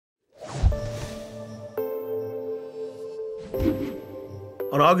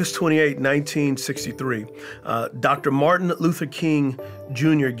On August 28, 1963, Dr. Martin Luther King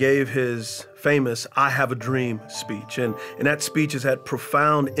Jr. gave his famous "I Have a Dream" speech. And that speech has had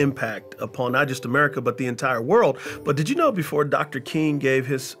profound impact upon not just America, but the entire world. But did you know before Dr. King gave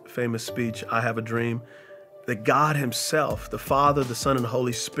his famous speech, "I Have a Dream," that God himself, the Father, the Son, and the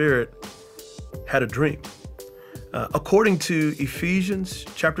Holy Spirit, had a dream? According to Ephesians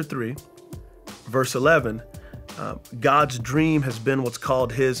chapter 3, verse 11, God's dream has been what's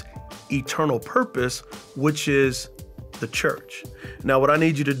called his eternal purpose, which is the church. Now, what I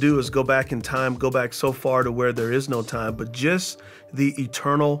need you to do is go back in time, go back so far to where there is no time, but just the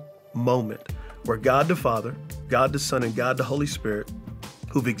eternal moment where God the Father, God the Son, and God the Holy Spirit,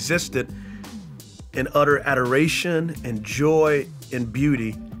 who've existed in utter adoration and joy and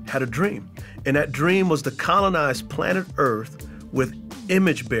beauty, had a dream. And that dream was to colonize planet Earth with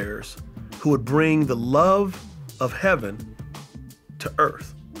image bearers who would bring the love of heaven to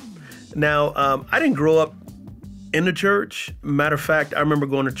earth. Now, I didn't grow up in the church. Matter of fact, I remember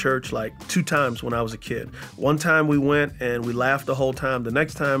going to church like 2 times when I was a kid. One time we went and we laughed the whole time. The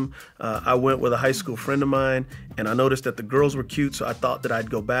next time I went with a high school friend of mine, and I noticed that the girls were cute, so I thought that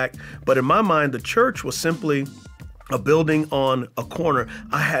I'd go back. But in my mind, the church was simply a building on a corner.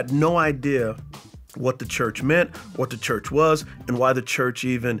 I had no idea what the church meant, what the church was, and why the church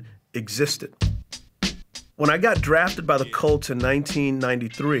even existed. When I got drafted by the Colts in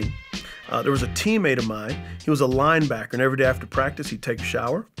 1993, there was a teammate of mine. He was a linebacker, and every day after practice, he'd take a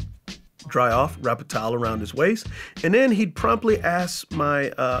shower, dry off, wrap a towel around his waist, and then he'd promptly ask my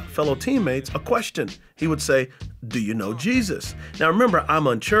fellow teammates a question. He would say, "Do you know Jesus?" Now remember, I'm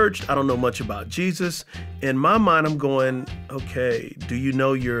unchurched. I don't know much about Jesus. In my mind, I'm going, okay, do you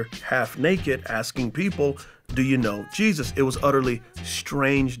know you're half naked asking people, do you know Jesus? It was utterly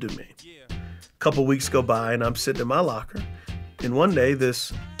strange to me. A couple weeks go by and I'm sitting in my locker, and one day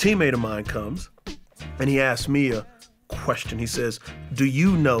this teammate of mine comes and he asks me a question. He says, "Do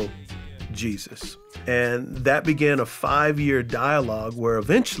you know Jesus?" And that began a 5-year dialogue where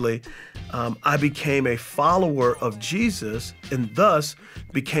eventually I became a follower of Jesus and thus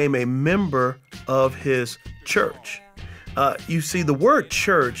became a member of his church. You see, the word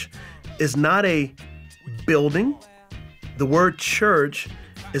church is not a building. The word church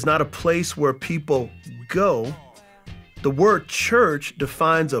is not a place where people go. The word church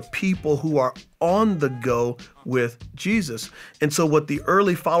defines a people who are on the go with Jesus. And so what the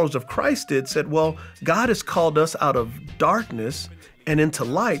early followers of Christ did said, well, God has called us out of darkness and into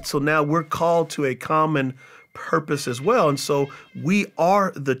light. So now we're called to a common purpose as well. And so we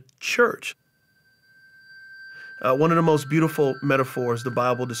are the church. One of the most beautiful metaphors the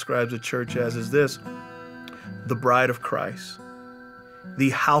Bible describes the church as is this: the bride of Christ,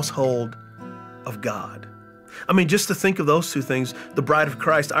 the household of God. I mean, just to think of those two things, the bride of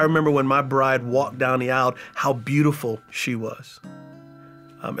Christ. I remember when my bride walked down the aisle, how beautiful she was.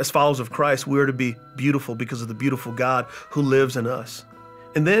 As followers of Christ, we are to be beautiful because of the beautiful God who lives in us.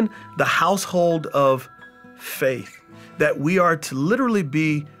 And then the household of faith, that we are to literally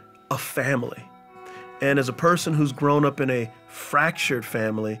be a family. And as a person who's grown up in a fractured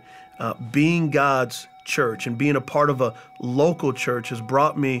family, being God's church and being a part of a local church has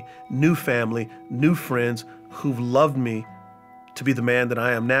brought me new family, new friends who've loved me to be the man that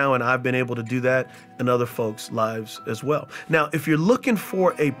I am now, and I've been able to do that in other folks' lives as well. Now, if you're looking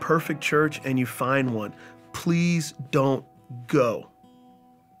for a perfect church and you find one, please don't go.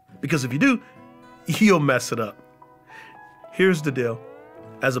 Because if you do, you'll mess it up. Here's the deal.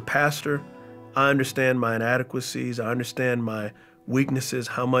 As a pastor, I understand my inadequacies. I understand my weaknesses,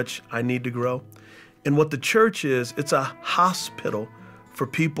 how much I need to grow. And what the church is, it's a hospital for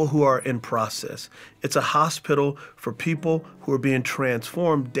people who are in process. It's a hospital for people who are being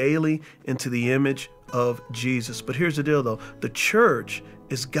transformed daily into the image of Jesus. But here's the deal, though. The church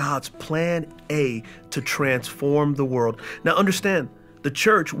is God's plan A to transform the world. Now understand, the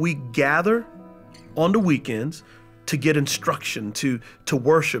church, we gather on the weekends to get instruction, to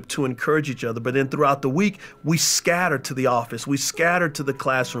worship, to encourage each other. But then throughout the week, we scatter to the office, we scatter to the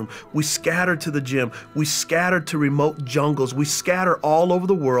classroom, we scatter to the gym, we scatter to remote jungles, we scatter all over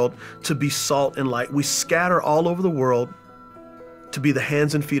the world to be salt and light. We scatter all over the world to be the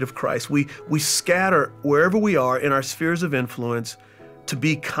hands and feet of Christ. We scatter wherever we are in our spheres of influence to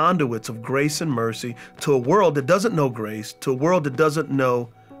be conduits of grace and mercy to a world that doesn't know grace, to a world that doesn't know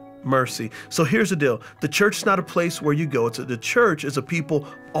mercy. So here's the deal. The church is not a place where you go. The church is a people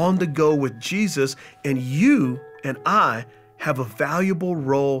on the go with Jesus, and you and I have a valuable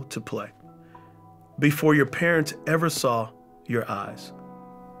role to play. Before your parents ever saw your eyes,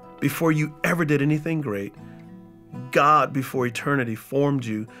 before you ever did anything great, God, before eternity, formed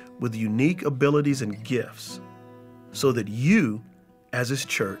you with unique abilities and gifts so that you, as His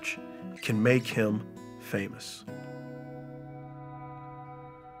church, can make Him famous.